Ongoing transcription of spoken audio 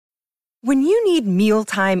When you need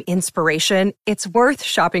mealtime inspiration, it's worth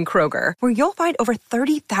shopping Kroger, where you'll find over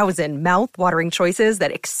 30,000 mouth-watering choices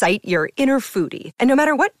that excite your inner foodie. And no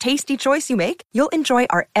matter what tasty choice you make, you'll enjoy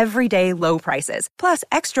our everyday low prices, plus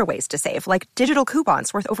extra ways to save, like digital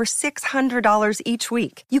coupons worth over $600 each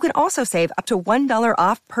week. You can also save up to $1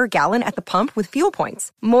 off per gallon at the pump with fuel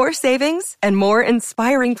points. More savings and more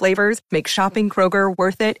inspiring flavors make shopping Kroger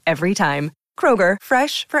worth it every time. Kroger,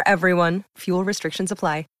 fresh for everyone. Fuel restrictions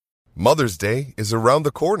apply. Mother's Day is around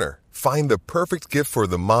the corner. Find the perfect gift for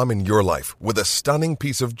the mom in your life with a stunning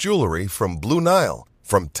piece of jewelry from Blue Nile.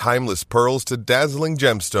 From timeless pearls to dazzling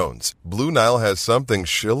gemstones, Blue Nile has something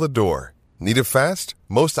she'll adore. Need it fast?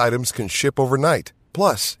 Most items can ship overnight.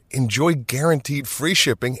 Plus, enjoy guaranteed free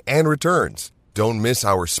shipping and returns. Don't miss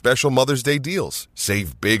our special Mother's Day deals.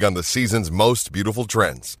 Save big on the season's most beautiful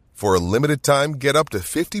trends. For a limited time, get up to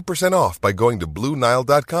 50% off by going to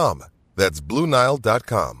BlueNile.com. That's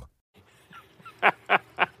BlueNile.com.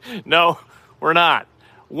 No, we're not.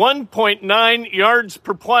 1.9 yards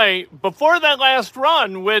per play before that last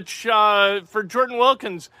run, which for Jordan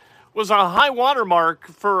Wilkins was a high water mark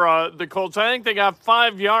for the Colts. I think they got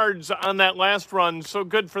 5 yards on that last run, so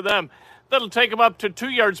good for them. That'll take them up to 2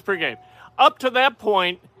 yards per game. Up to that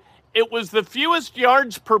point, it was the fewest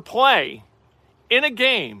yards per play in a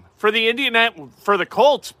game for the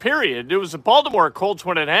Colts, period. It was the Baltimore Colts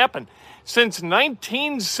when it happened. Since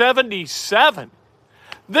 1977.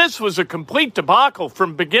 This was a complete debacle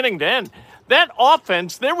from beginning to end. That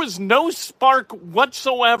offense, there was no spark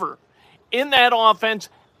whatsoever in that offense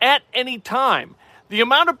at any time. The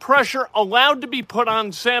amount of pressure allowed to be put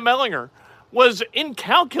on Sam Ehlinger was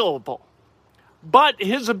incalculable. But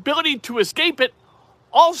his ability to escape it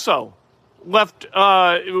also left,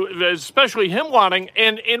 especially him wanting,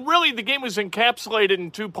 and really the game was encapsulated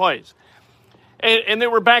in 2 plays. And they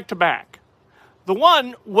were back-to-back. The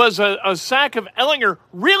one was a sack of Ehlinger,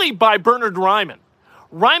 really by Bernhard Raimann.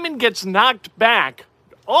 Raimann gets knocked back,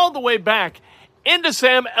 all the way back, into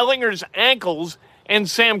Sam Ehlinger's ankles, and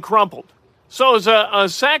Sam crumpled. So it was a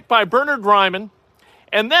sack by Bernhard Raimann,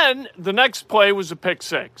 and then the next play was a pick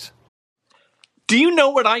six. Do you know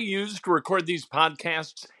what I use to record these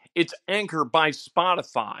podcasts? It's Anchor by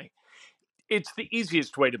Spotify. It's the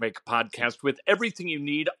easiest way to make a podcast with everything you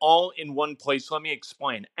need all in one place. Let me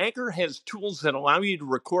explain. Anchor has tools that allow you to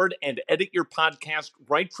record and edit your podcast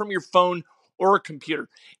right from your phone or a computer.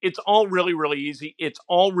 It's all really, really easy. It's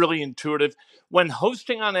all really intuitive. When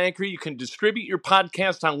hosting on Anchor, you can distribute your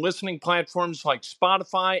podcast on listening platforms like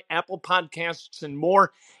Spotify, Apple Podcasts, and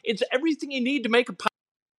more. It's everything you need to make a podcast.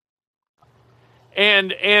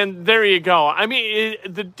 And there you go. I mean,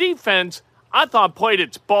 the defense, I thought, played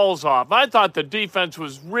its balls off. I thought the defense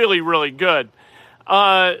was really, really good.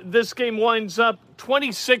 This game winds up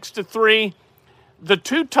 26-3. The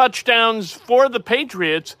 2 touchdowns for the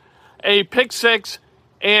Patriots, a pick six,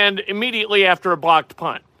 and immediately after a blocked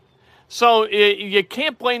punt. So you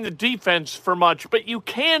can't blame the defense for much, but you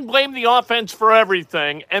can blame the offense for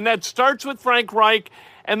everything. And that starts with Frank Reich,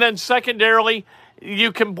 and then secondarily,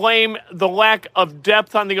 you can blame the lack of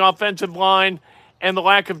depth on the offensive line and the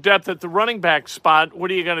lack of depth at the running back spot.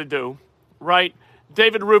 What are you going to do, right?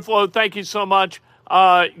 David Ruffalo, thank you so much.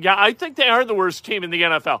 Yeah, I think they are the worst team in the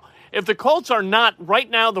NFL. If the Colts are not right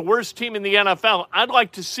now the worst team in the NFL, I'd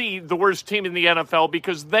like to see the worst team in the NFL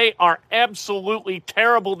because they are absolutely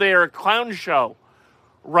terrible. They are a clown show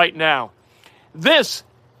right now. This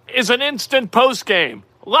is an instant postgame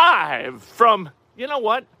live from, you know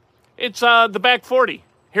what? It's the back 40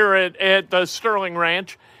 here at the Sterling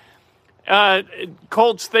Ranch.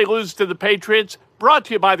 Colts, they lose to the Patriots. Brought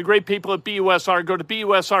to you by the great people at BUSR. Go to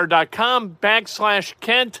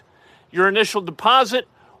BUSR.com/Kent. Your initial deposit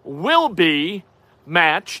will be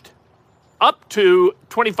matched up to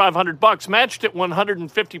 $2,500, matched at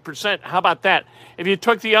 150%. How about that? If you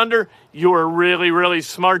took the under, you were really, really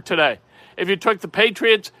smart today. If you took the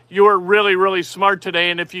Patriots, you were really, really smart today.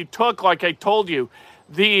 And if you took, like I told you,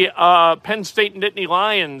 the Penn State Nittany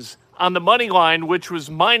Lions on the money line, which was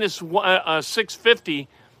minus 650,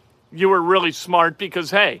 you were really smart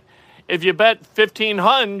because, hey, if you bet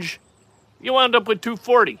 1,500, you wound up with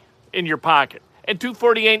 240 in your pocket. And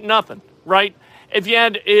 240 ain't nothing, right? If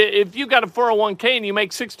you got a 401k and you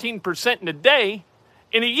make 16% in a day,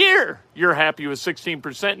 in a year, you're happy with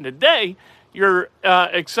 16% in a day. You're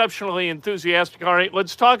exceptionally enthusiastic. All right,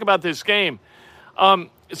 let's talk about this game.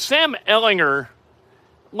 Sam Ehlinger,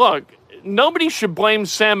 look, nobody should blame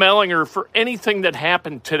Sam Ehlinger for anything that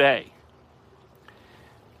happened today.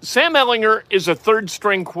 Sam Ehlinger is a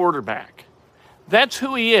third-string quarterback. That's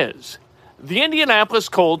who he is. The Indianapolis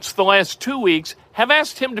Colts, the last 2 weeks, have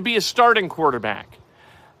asked him to be a starting quarterback.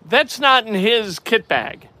 That's not in his kit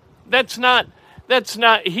bag. That's not,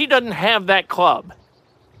 he doesn't have that club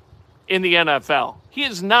in the NFL. He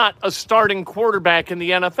is not a starting quarterback in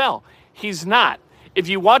the NFL. He's not. If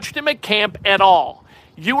you watched him at camp at all,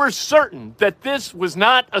 you were certain that this was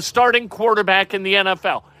not a starting quarterback in the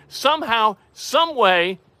NFL. Somehow, some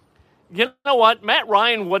way, you know what? Matt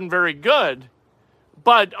Ryan wasn't very good,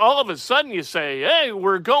 but all of a sudden you say, hey,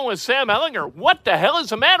 we're going with Sam Ehlinger. What the hell is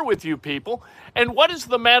the matter with you people? And what is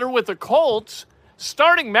the matter with the Colts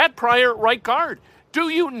starting Matt Pryor at right guard? Do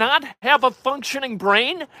you not have a functioning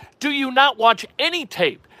brain? Do you not watch any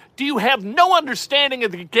tape? Do you have no understanding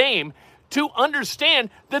of the game to understand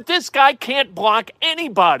that this guy can't block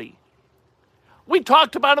anybody? We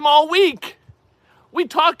talked about him all week. We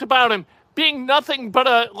talked about him being nothing but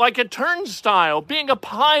a turnstile, being a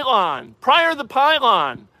pylon, Pryor the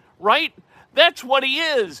pylon, right? That's what he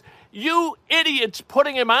is. You idiots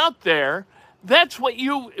putting him out there, that's what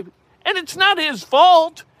you... And it's not his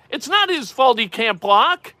fault. It's not his fault he can't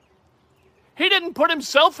block. He didn't put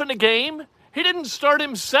himself in a game. He didn't start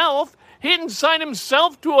himself. He didn't sign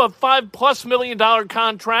himself to a $5+ million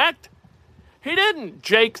contract. He didn't.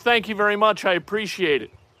 Jake, thank you very much. I appreciate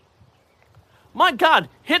it. My God,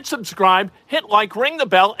 hit subscribe, hit like, ring the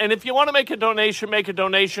bell, and if you want to make a donation, make a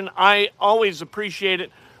donation. I always appreciate it.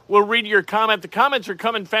 We'll read your comment. The comments are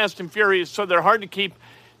coming fast and furious, so they're hard to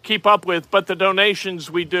keep up with, but the donations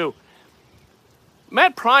we do.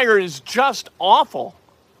 Matt Pryor is just awful,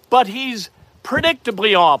 but he's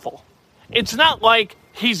predictably awful. It's not like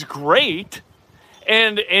he's great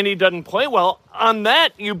and he doesn't play well. On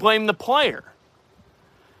that, you blame the player.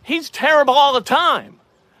 He's terrible all the time.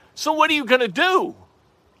 So what are you going to do?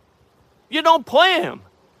 You don't play him.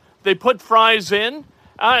 They put Fries in.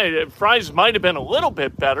 Fries might have been a little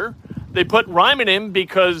bit better. They put Ryman in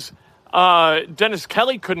because Dennis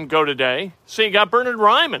Kelly couldn't go today. So you got Bernard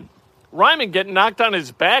Ryman. Ryman getting knocked on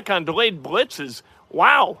his back on delayed blitzes.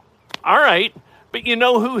 Wow. All right. But you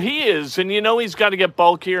know who he is, and you know he's got to get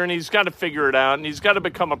bulkier, and he's got to figure it out, and he's got to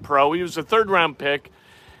become a pro. He was a third-round pick.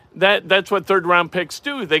 That's what third-round picks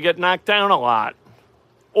do. They get knocked down a lot,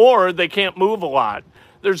 or they can't move a lot.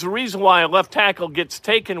 There's a reason why a left tackle gets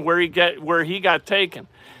taken where he got taken.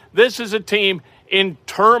 This is a team in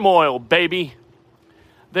turmoil, baby.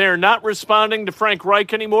 They're not responding to Frank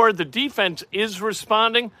Reich anymore. The defense is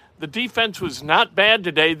responding. The defense was not bad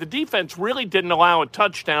today. The defense really didn't allow a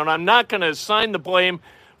touchdown. I'm not going to assign the blame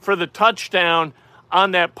for the touchdown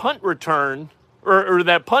on that punt return or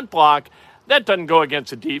that punt block. That doesn't go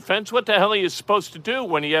against the defense. What the hell are you supposed to do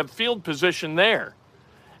when you have field position there?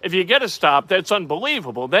 If you get a stop, that's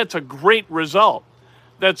unbelievable. That's a great result.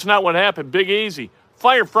 That's not what happened. Big Easy.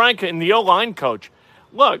 Fire Frank and the O-line coach.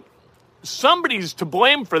 Look, somebody's to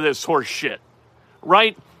blame for this horse shit,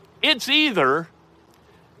 right? It's either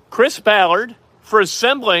Chris Ballard for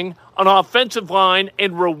assembling an offensive line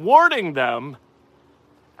and rewarding them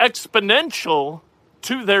exponential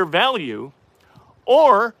to their value,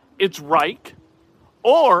 or it's Reich,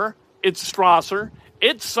 or it's Strasser,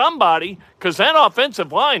 it's somebody, because that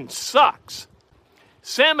offensive line sucks.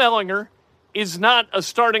 Sam Ehlinger is not a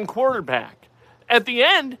starting quarterback. At the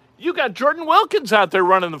end, you got Jordan Wilkins out there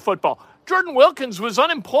running the football. Jordan Wilkins was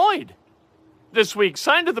unemployed this week,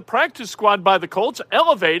 signed to the practice squad by the Colts,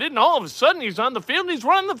 elevated, and all of a sudden he's on the field and he's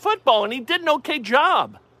running the football, and he did an okay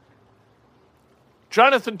job.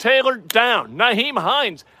 Jonathan Taylor, down. Nyheim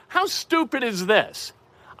Hines. How stupid is this?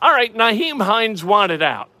 All right, Nyheim Hines wanted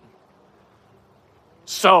out.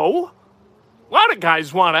 So, a lot of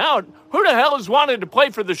guys want out. Who the hell has wanted to play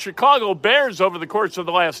for the Chicago Bears over the course of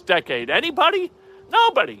the last decade? Anybody?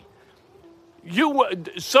 Nobody.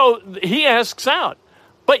 So he asks out.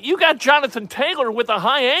 But you got Jonathan Taylor with a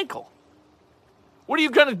high ankle. What are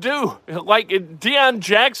you going to do? Like Deion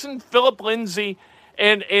Jackson, Philip Lindsay,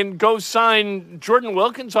 and go sign Jordan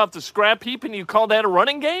Wilkins off the scrap heap, and you call that a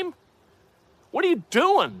running game? What are you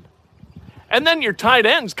doing? And then your tight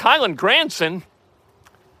ends, Kylan Granson.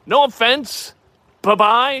 No offense.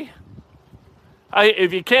 Bye-bye.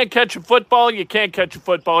 If you can't catch a football, you can't catch a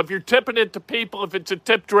football. If you're tipping it to people, if it's a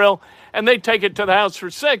tip drill, and they take it to the house for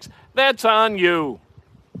 6, that's on you.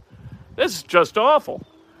 This is just awful.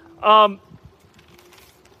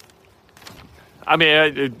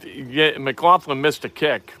 McLaughlin missed a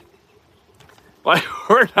kick. Like,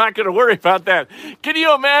 we're not going to worry about that. Can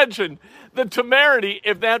you imagine the temerity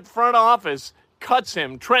if that front office cuts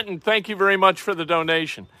him? Trenton, thank you very much for the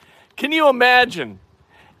donation. Can you imagine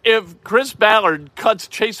if Chris Ballard cuts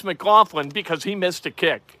Chase McLaughlin because he missed a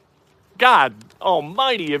kick? God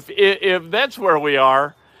almighty, if that's where we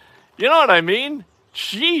are, you know what I mean?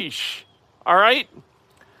 Sheesh. All right?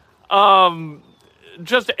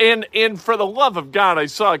 and for the love of God, I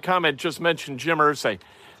saw a comment just mentioned Jim Irsay.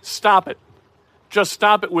 Stop it. Just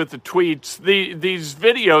stop it with the tweets. These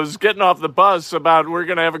videos getting off the bus about we're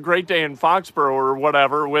going to have a great day in Foxborough or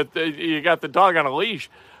whatever with you got the dog on a leash.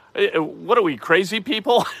 What are we, crazy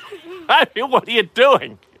people? I mean, what are you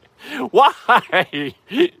doing? Why?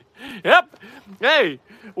 Yep. Hey,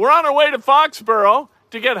 we're on our way to Foxborough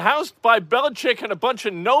to get housed by Belichick and a bunch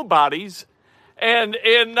of nobodies and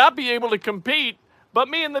not be able to compete. But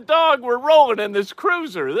me and the dog were rolling in this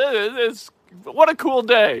cruiser. What a cool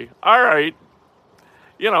day. All right.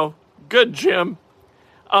 Good, Jim.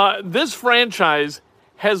 This franchise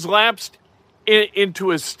has lapsed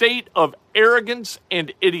into a state of arrogance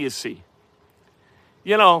and idiocy.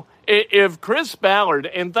 If Chris Ballard,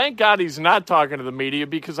 and thank God he's not talking to the media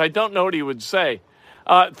because I don't know what he would say.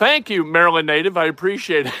 Thank you, Maryland native. I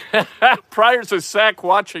appreciate it. Pryor's a sack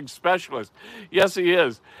watching specialist. Yes, he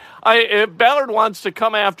is. If Ballard wants to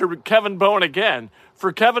come after Kevin Bowen again,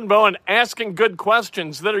 for Kevin Bowen asking good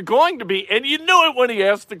questions that are going to be, and you knew it when he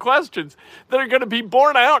asked the questions, that are going to be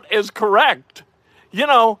borne out as correct.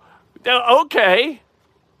 Okay.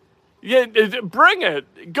 Yeah, bring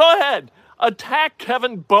it. Go ahead. Attack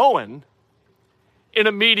Kevin Bowen in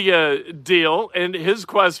a media deal and his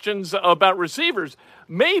questions about receivers.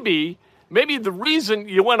 Maybe the reason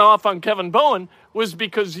you went off on Kevin Bowen was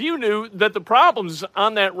because you knew that the problems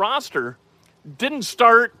on that roster didn't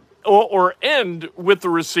start or end with the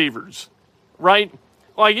receivers, right?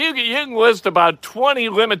 Like you can list about 20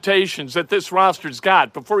 limitations that this roster's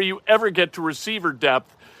got before you ever get to receiver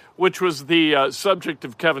depth, which was the subject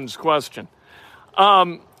of Kevin's question.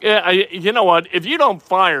 You know what? If you don't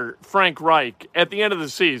fire Frank Reich at the end of the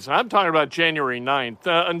season, I'm talking about January 9th,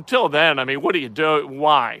 until then, I mean, what do you do?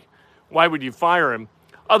 Why? Why would you fire him?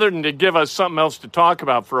 Other than to give us something else to talk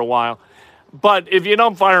about for a while. But if you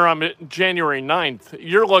don't fire him January 9th,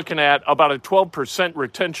 you're looking at about a 12%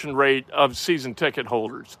 retention rate of season ticket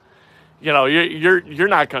holders. You're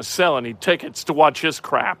not going to sell any tickets to watch this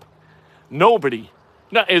crap. Nobody.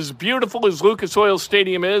 Now, as beautiful as Lucas Oil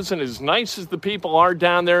Stadium is and as nice as the people are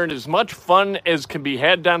down there and as much fun as can be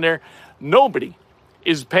had down there, nobody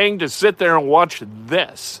is paying to sit there and watch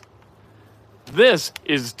this. This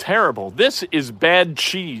is terrible. This is bad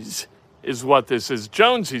cheese, is what this is.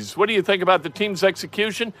 Jonesies, what do you think about the team's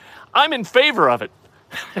execution? I'm in favor of it.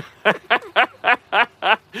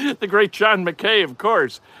 The great John McKay, of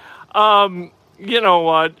course. You know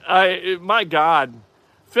what? My God.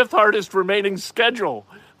 Fifth hardest remaining schedule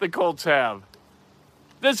the Colts have.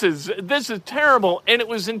 This is terrible, and it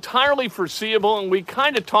was entirely foreseeable, and we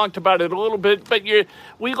kind of talked about it a little bit, but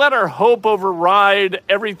we let our hope override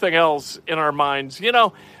everything else in our minds.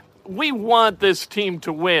 We want this team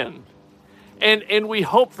to win, and we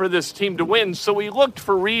hope for this team to win, so we looked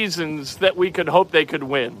for reasons that we could hope they could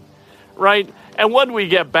win, right? And what did we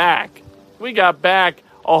get back? We got back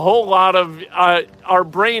a whole lot of our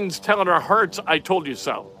brains telling our hearts, I told you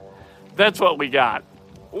so. That's what we got.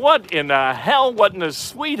 What in the hell, what in the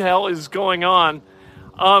sweet hell is going on?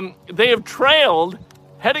 They have trailed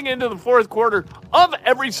heading into the fourth quarter of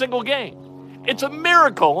every single game. It's a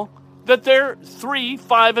miracle that they're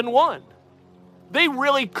 3-5-1. They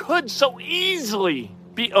really could so easily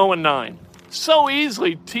be 0-9. So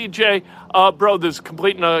easily, TJ. Bro, this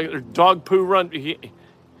completing a dog poo run.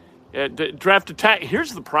 Draft attack.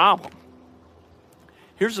 Here's the problem.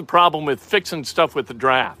 Here's the problem with fixing stuff with the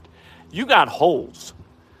draft. You got holes.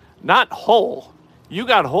 Not whole. You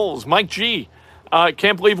got holes. Mike G.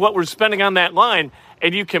 Can't believe what we're spending on that line.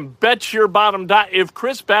 And you can bet your bottom dollar, if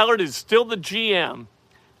Chris Ballard is still the GM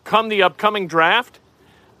come the upcoming draft,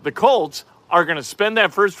 the Colts are going to spend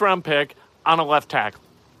that first-round pick on a left tackle.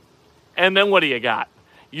 And then what do you got?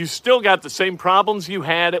 You still got the same problems you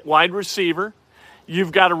had at wide receiver.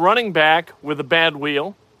 You've got a running back with a bad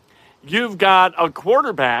wheel. You've got a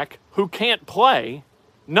quarterback who can't play.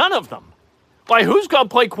 None of them. Like, who's going to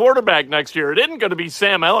play quarterback next year? It isn't going to be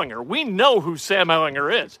Sam Ehlinger. We know who Sam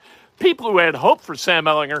Ehlinger is. People who had hope for Sam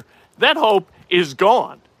Ehlinger, that hope is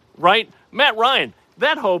gone, right? Matt Ryan,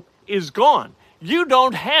 that hope is gone. You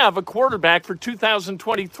don't have a quarterback for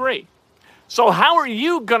 2023. So how are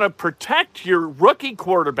you going to protect your rookie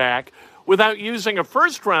quarterback without using a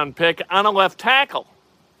first-round pick on a left tackle?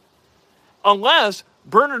 Unless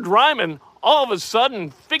Bernard Ryman all of a sudden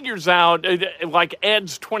figures out,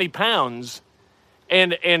 adds 20 pounds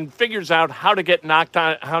and figures out how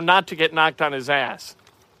not to get knocked on his ass.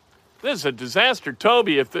 This is a disaster,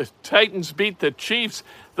 Toby. If the Titans beat the Chiefs,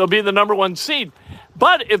 they'll be the number one seed.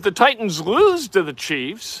 But if the Titans lose to the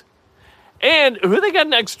Chiefs And who they got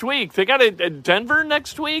next week? They got Denver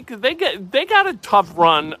next week. They got a tough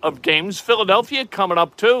run of games. Philadelphia coming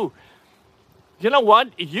up too. You know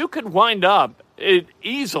what? You could wind up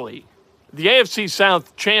easily. The AFC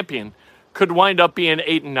South champion could wind up being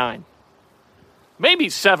 8-9, maybe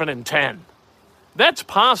 7-10. That's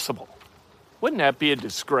possible. Wouldn't that be a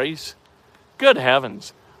disgrace? Good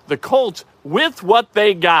heavens. The Colts, with what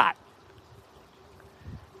they got,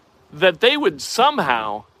 that they would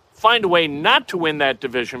somehow find a way not to win that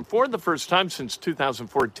division for the first time since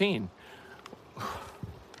 2014.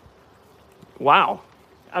 Wow.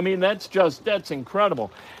 I mean, that's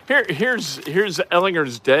incredible. Here's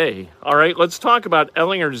Ehlinger's day. All right, let's talk about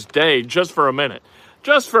Ehlinger's day just for a minute.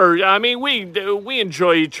 We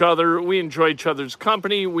enjoy each other. We enjoy each other's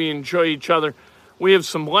company. We enjoy each other. We have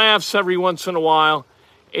some laughs every once in a while.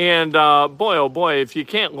 And boy, oh boy, if you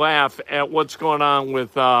can't laugh at what's going on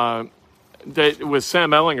with Sam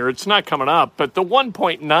Ehlinger, it's not coming up. But the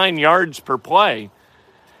 1.9 yards per play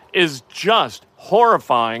is just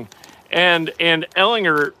horrifying. And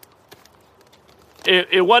Ehlinger,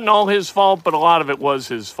 it wasn't all his fault, but a lot of it was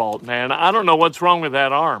his fault, man. I don't know what's wrong with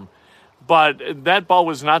that arm, but that ball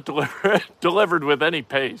was not delivered with any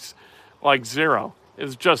pace, like zero.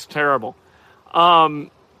 It's just terrible.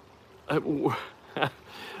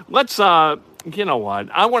 Let's, you know what?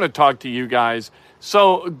 I want to talk to you guys.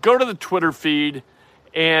 So go to the Twitter feed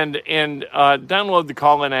and download the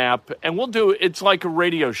Call-In app, and it's like a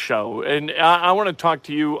radio show. And I want to talk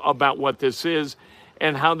to you about what this is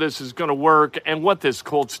and how this is going to work and what this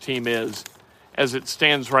Colts team is as it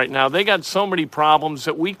stands right now. They got so many problems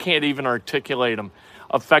that we can't even articulate them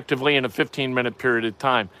effectively in a 15-minute period of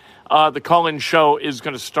time. The Call-In show is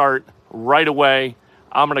going to start right away.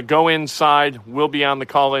 I'm going to go inside. We'll be on the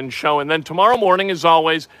Call-In show. And then tomorrow morning, as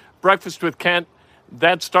always, Breakfast with Kent.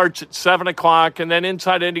 That starts at 7 o'clock. And then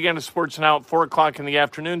Inside Indiana Sports Now at 4 o'clock in the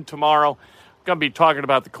afternoon tomorrow. Going to be talking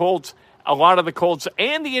about the Colts. A lot of the Colts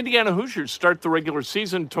and the Indiana Hoosiers start the regular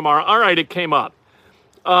season tomorrow. All right, it came up.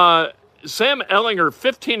 Sam Ehlinger,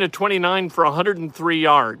 15-29 for 103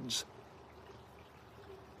 yards.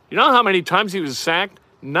 You know how many times he was sacked?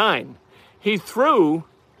 9. He threw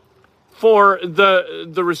for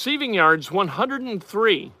the receiving yards,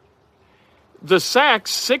 103. The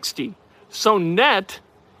sacks, 60. So net,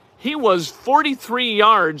 he was 43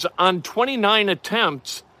 yards on 29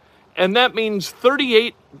 attempts, and that means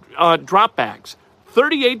 38 dropbacks.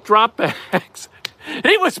 38 dropbacks.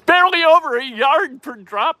 He was barely over a yard per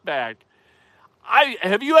dropback.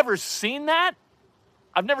 Have you ever seen that?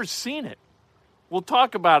 I've never seen it. We'll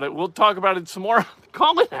talk about it. We'll talk about it some more on the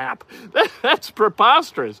Call-In app. That's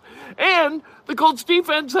preposterous. And the Colts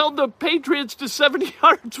defense held the Patriots to 70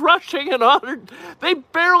 yards rushing and 100. They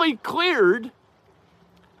barely cleared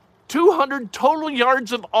 200 total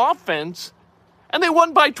yards of offense, and they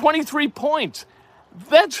won by 23 points.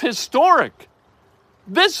 That's historic.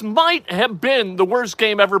 This might have been the worst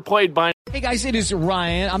game ever played by... Hey guys, it is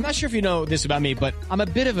Ryan. I'm not sure if you know this about me, but I'm a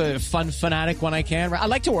bit of a fun fanatic when I can. I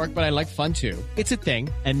like to work, but I like fun too. It's a thing.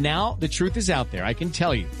 And now the truth is out there. I can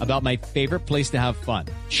tell you about my favorite place to have fun.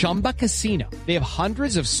 Chumba Casino. They have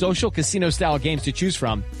hundreds of social casino style games to choose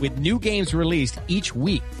from with new games released each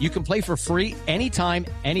week. You can play for free anytime,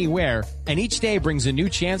 anywhere. And each day brings a new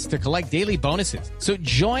chance to collect daily bonuses. So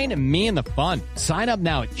join me in the fun. Sign up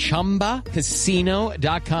now at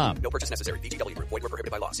ChumbaCasino.com. No purchase necessary. VGW. Void where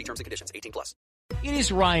prohibited by law. See terms and conditions. 18+. It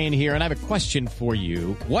is Ryan here, and I have a question for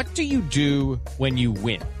you. What do you do when you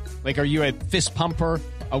win? Like, are you a fist pumper,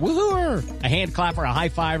 a woohooer, a hand clapper, a high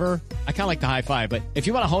fiver? I kind of like the high five, but if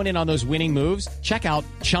you want to hone in on those winning moves, check out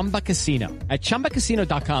Chumba Casino. At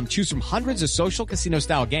ChumbaCasino.com, choose from hundreds of social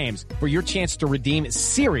casino-style games for your chance to redeem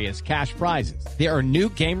serious cash prizes. There are new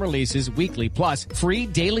game releases weekly, plus free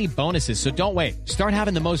daily bonuses, so don't wait. Start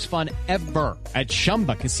having the most fun ever at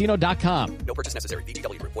ChumbaCasino.com. No purchase necessary.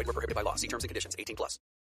 VGW. Void where prohibited by law. See terms and conditions. 18+.